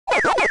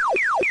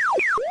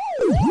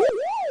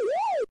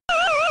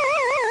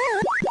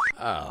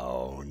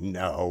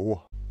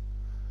no.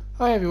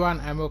 Hi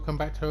everyone and welcome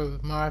back to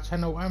my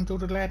channel. I'm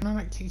Jordan Lad,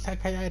 986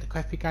 aka the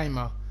Crappy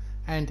Gamer,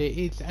 and it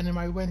is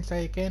Anime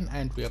Wednesday again,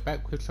 and we are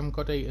back with some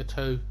God Eater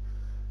 2.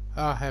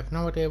 I have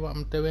no idea what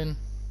I'm doing.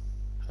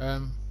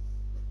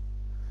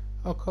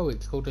 Oh cool,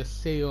 it's called a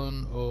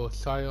Scion or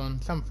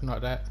Scion, something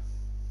like that.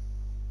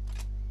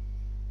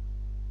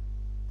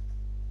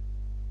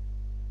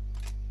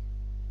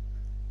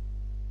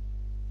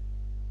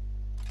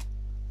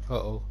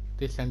 Uh-oh,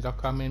 this sounds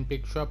like I'm in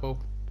big trouble.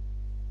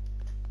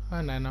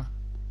 Hi Nana.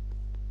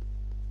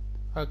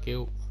 Hi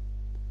Gil.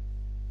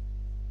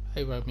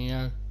 Hey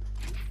Romeo.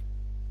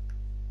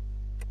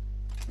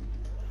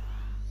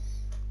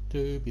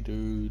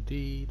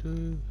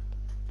 Dooby-doo-dee-doo.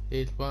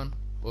 Here's one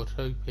or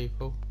two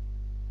people.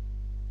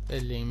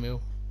 There's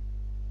Emil.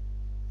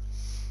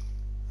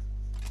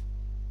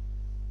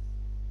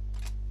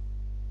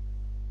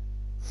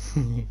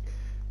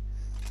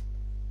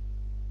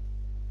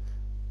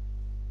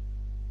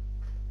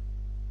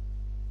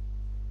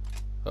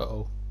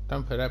 Uh-oh,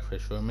 don't put that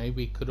pressure on me,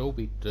 we could all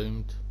be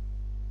doomed.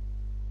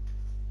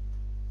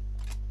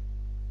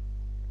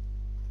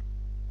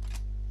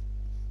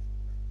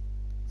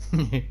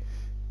 It's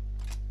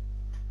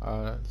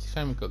a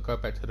shame we've got to go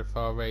back to the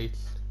Far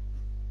East.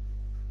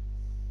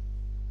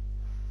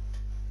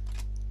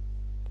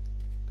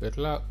 Good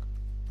luck.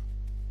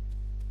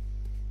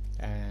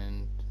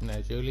 And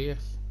now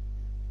Julius.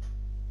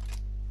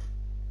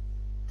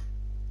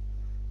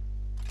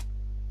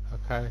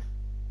 Okay.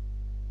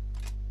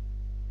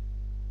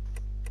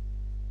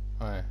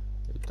 Alright,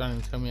 don't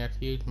even tell me how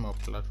to use my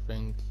blood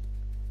things.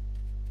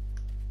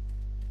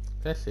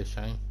 That's a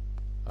shame.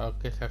 I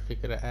guess I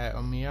figured it out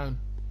on my own.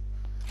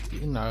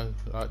 You know,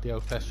 like the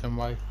old fashioned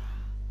way.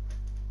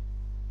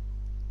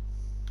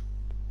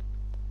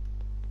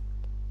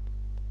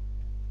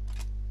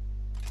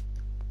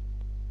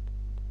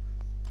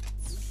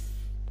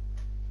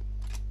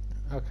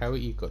 Okay,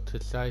 what you got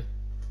to say?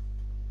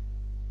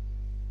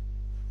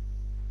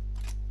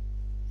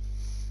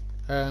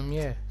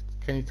 Yeah.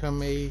 Can you tell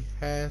me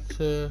how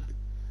to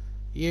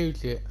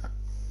use it?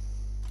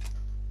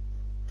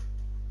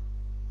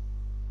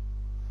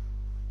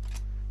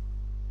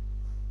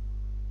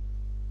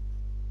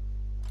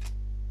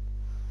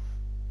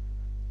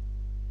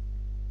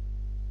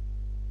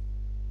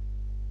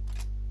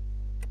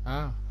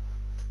 Ah.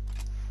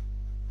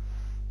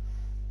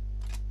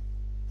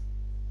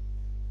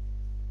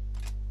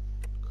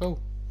 Cool.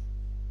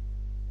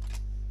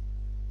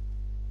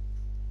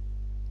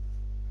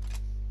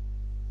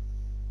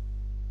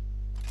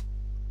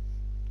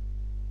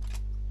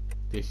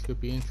 This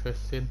could be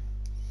interesting.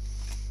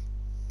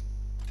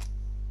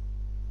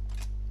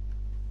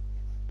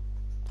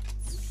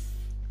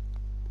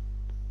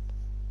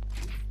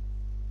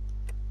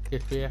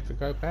 Guess we have to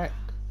go back.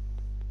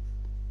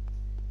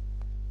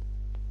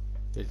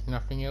 There's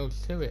nothing else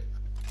to it.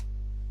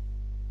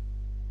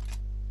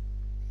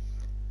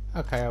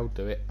 Okay, I'll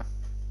do it.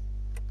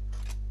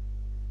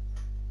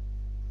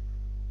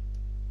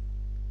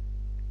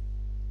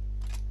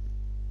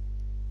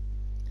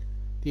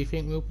 Do you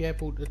think we'll be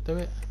able to do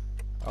it?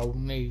 I'll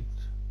need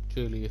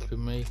Julius with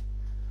me,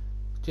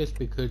 just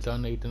because I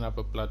need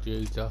another blood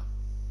user.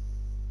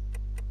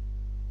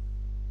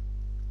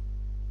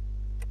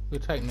 We'll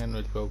take Nana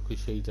as well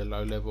because she's a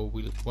low level,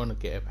 we want to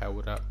get her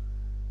powered up.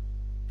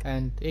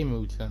 And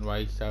Emil's gone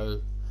away, so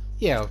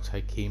yeah, I'll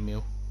take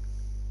Emil.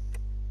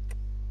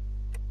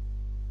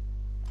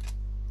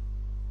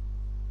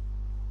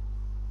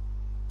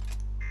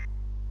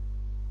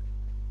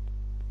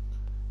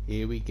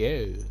 Here we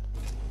go.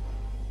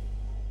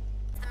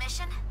 The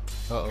mission?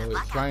 Uh oh,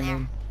 it's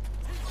raining.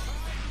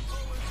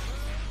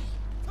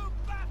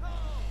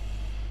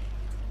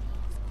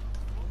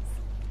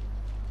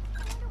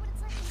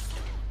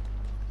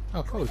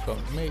 Oh cool, we've got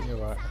a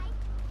meteorite.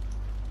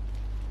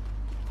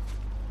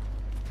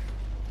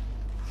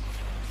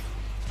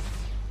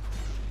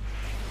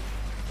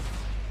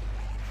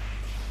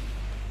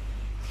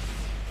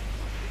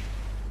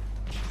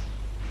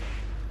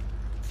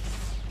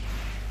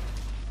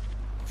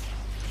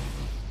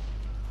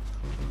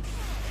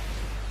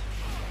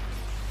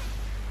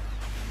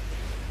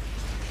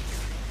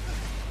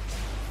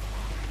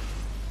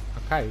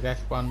 Okay,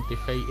 that's one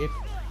defeated.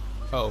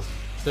 Oh,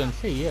 didn't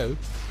see you.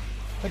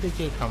 Where did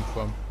you come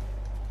from?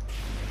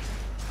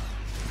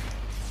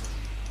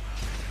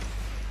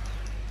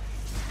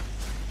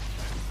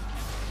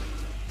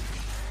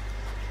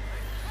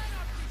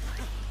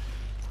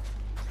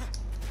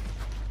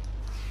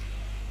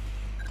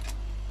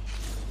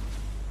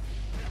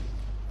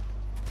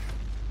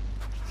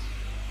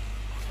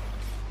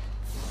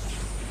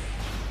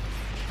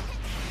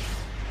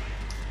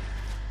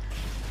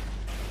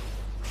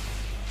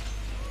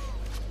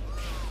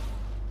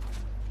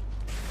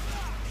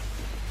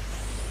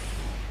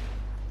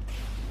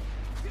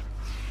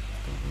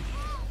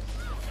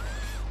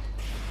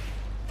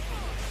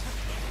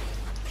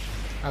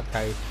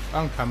 Okay,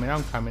 I'm coming,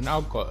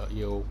 I've got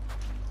you.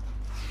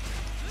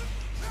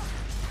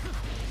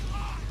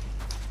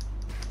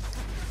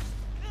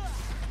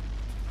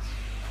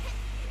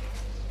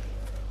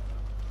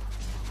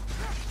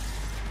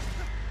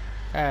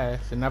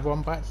 As another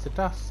one bites the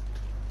dust.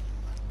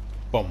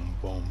 Boom,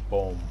 boom,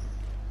 boom.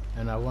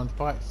 Another one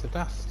bites the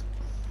dust.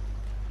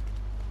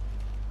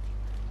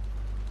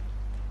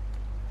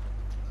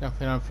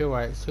 Something I feel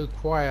like it's too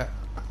quiet.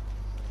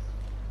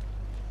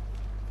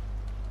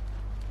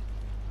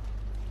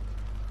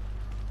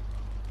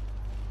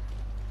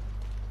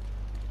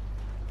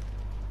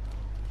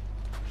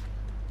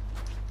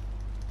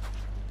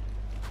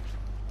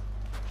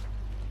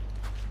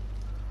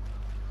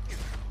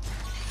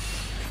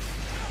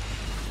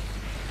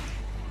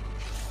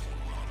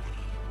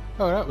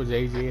 Oh, that was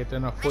easier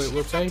than I thought it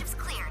would be. Objectives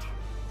cleared.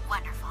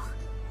 Wonderful.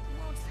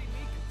 You won't see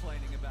me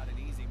complaining about an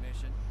easy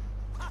mission.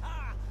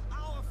 Haha!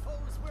 Our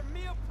foes were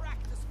mere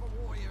practice for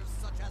warriors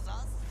such as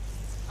us.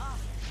 Ah,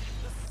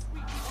 the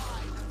sweet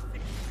wine of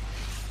victory.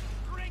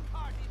 Drink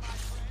hearty, my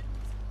friends.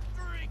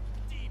 Drink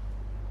deep.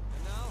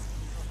 And now,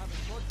 we'll have a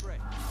short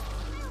break. I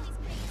always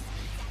praise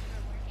sunset for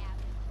a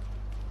workout.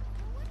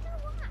 I wonder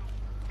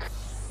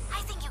why.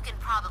 I think you can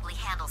probably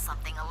handle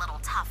something a little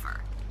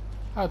tougher.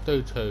 I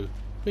do too.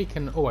 We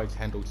can always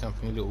handle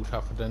something a little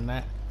tougher than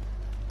that.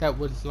 That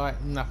was like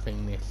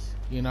nothingness,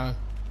 you know?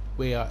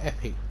 We are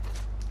epic.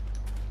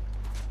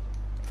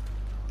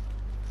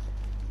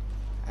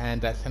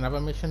 And that's another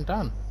mission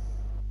done.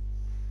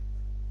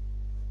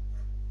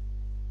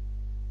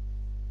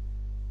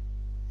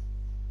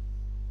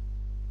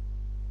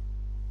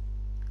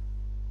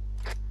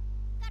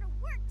 Gotta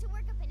work to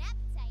work up an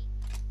appetite.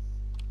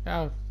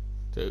 I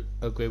do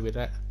agree with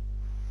that.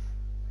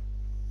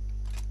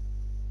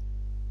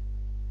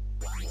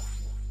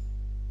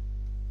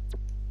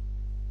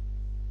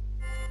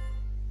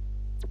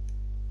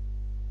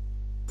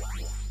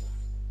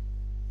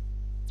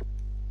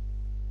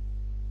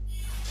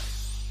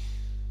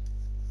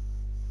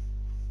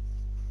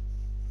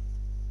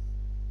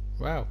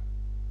 Wow,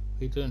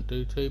 we didn't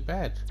do too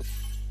bad.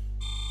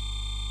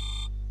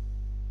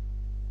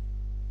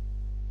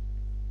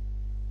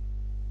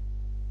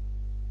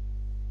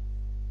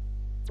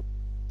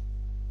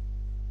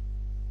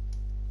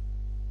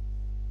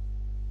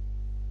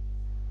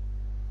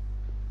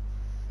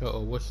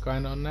 Uh-oh, what's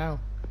going on now?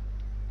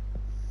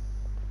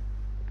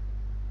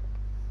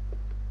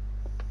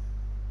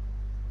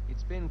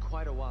 It's been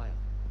quite a while.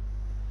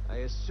 I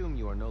assume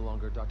you are no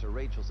longer Dr.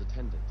 Rachel's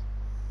attendant.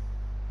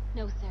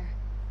 No, sir.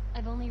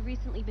 I've only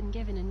recently been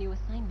given a new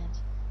assignment.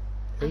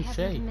 I Who's have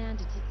she? been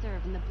commanded to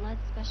serve in the Blood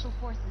Special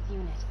Forces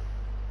unit.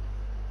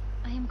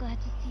 I am glad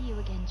to see you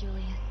again,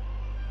 Julius.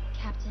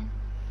 Captain.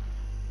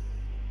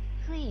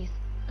 Please,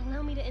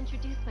 allow me to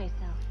introduce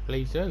myself.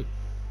 Please do.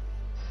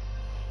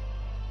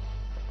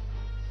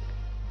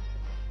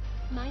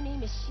 My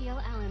name is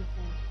Shiel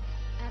Allenson.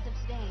 As of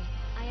today,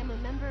 I am a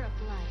member of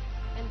Blood,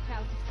 and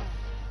proud to serve.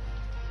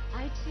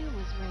 I too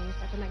was raised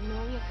at the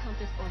Magnolia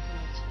Compass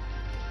Orphanage.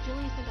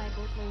 Julius and I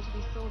both learned to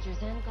be soldiers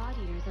and God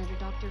Eaters under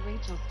Dr.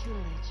 Rachel's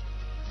tutelage.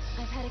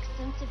 I've had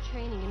extensive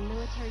training in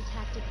military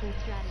tactics and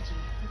strategy,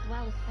 as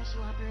well as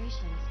special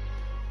operations.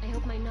 I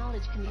hope my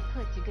knowledge can be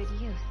put to good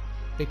use.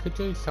 We could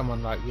use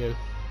someone like you.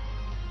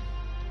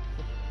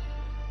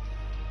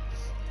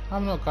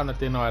 I'm not gonna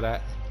deny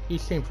that. You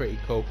seem pretty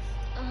cool.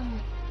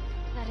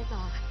 That is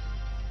all.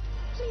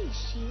 Please,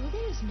 Shield,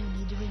 there's no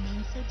need to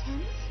remain so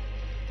tense.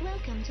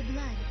 Welcome to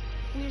Blood.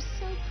 We're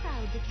so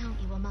proud to count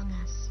you among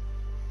us.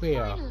 We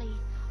are. Finally,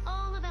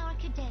 all of our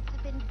cadets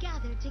have been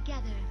gathered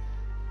together.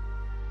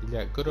 Is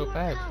that good or Your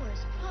bad? powers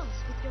pulse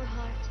with your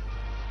heart.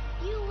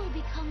 You will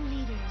become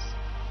leaders.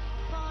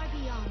 Far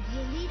beyond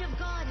the elite of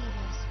God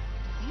Eaters,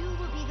 you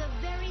will be the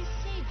very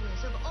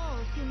saviors of all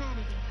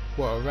humanity.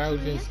 What a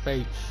rousing Julius?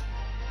 speech.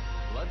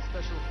 Blood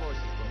Special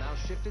Forces will now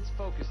shift its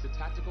focus to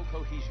tactical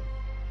cohesion.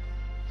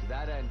 To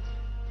that end,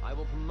 I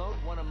will promote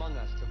one among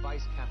us to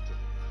Vice Captain.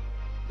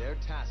 Their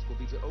task will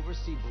be to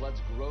oversee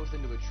Blood's growth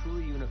into a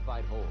truly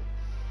unified whole.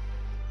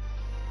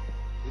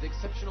 With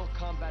exceptional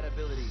combat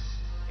abilities,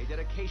 a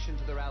dedication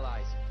to their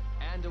allies,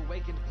 and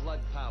awakened blood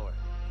power,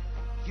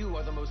 you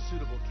are the most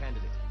suitable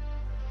candidate.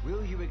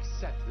 Will you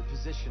accept the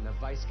position of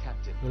Vice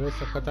Captain? Well,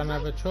 looks like I don't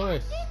have a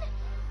choice.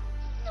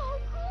 So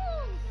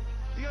cool!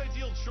 The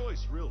ideal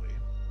choice, really.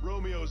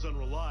 Romeo's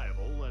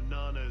unreliable, and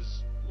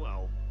Nana's,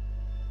 well,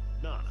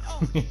 Nana.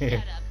 Oh, shut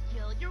up,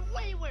 Gil. You're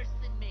way worse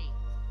than me.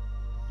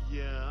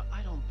 Yeah,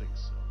 I don't think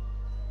so.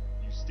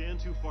 You stand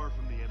too far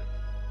from the enemy.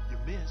 You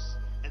miss,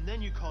 and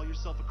then you call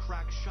yourself a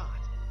crack shot.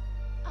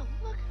 Oh,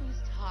 look who's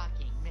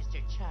talking,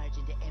 Mr. Charge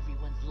into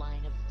everyone's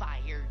line of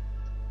fire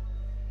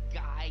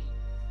guy.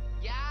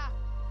 Yeah?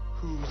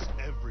 Who's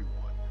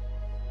everyone?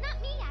 Not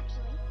me,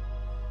 actually.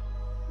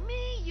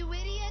 Me, you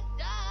idiot!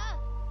 Duh!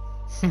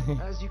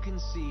 As you can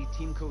see,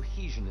 team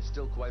cohesion is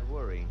still quite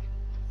worrying.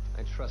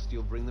 I trust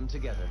you'll bring them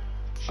together.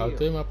 I'll Shield,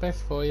 do my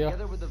best for you.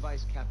 together with the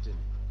Vice Captain,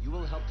 you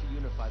will help to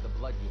unify the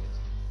Blood Unit.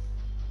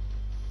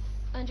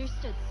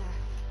 Understood, sir.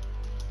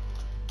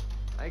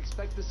 I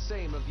expect the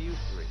same of you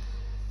three.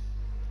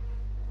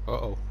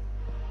 Uh-oh.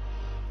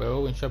 We're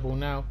all in trouble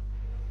now.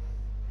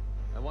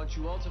 I want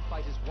you all to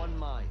fight as one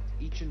mind,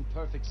 each in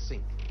perfect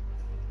sync.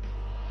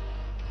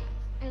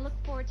 I look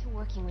forward to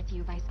working with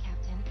you, Vice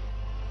Captain.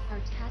 Our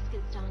task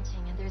is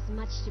daunting and there's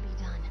much to be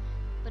done,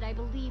 but I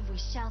believe we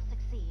shall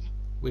succeed.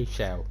 We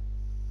shall.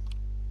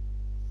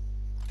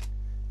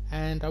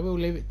 And I will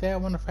leave it there. I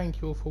want to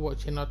thank you all for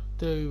watching. I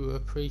do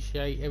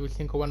appreciate every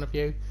single one of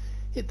you.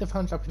 Hit the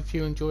thumbs up if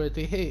you enjoyed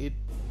it, hit it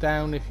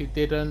down if you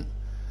didn't.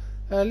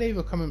 Leave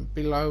a comment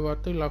below. I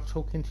do love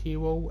talking to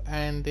you all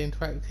and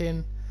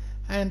interacting,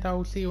 and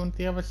I'll see you on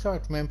the other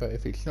side. Remember,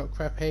 if it's not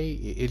crappy,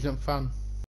 it isn't fun.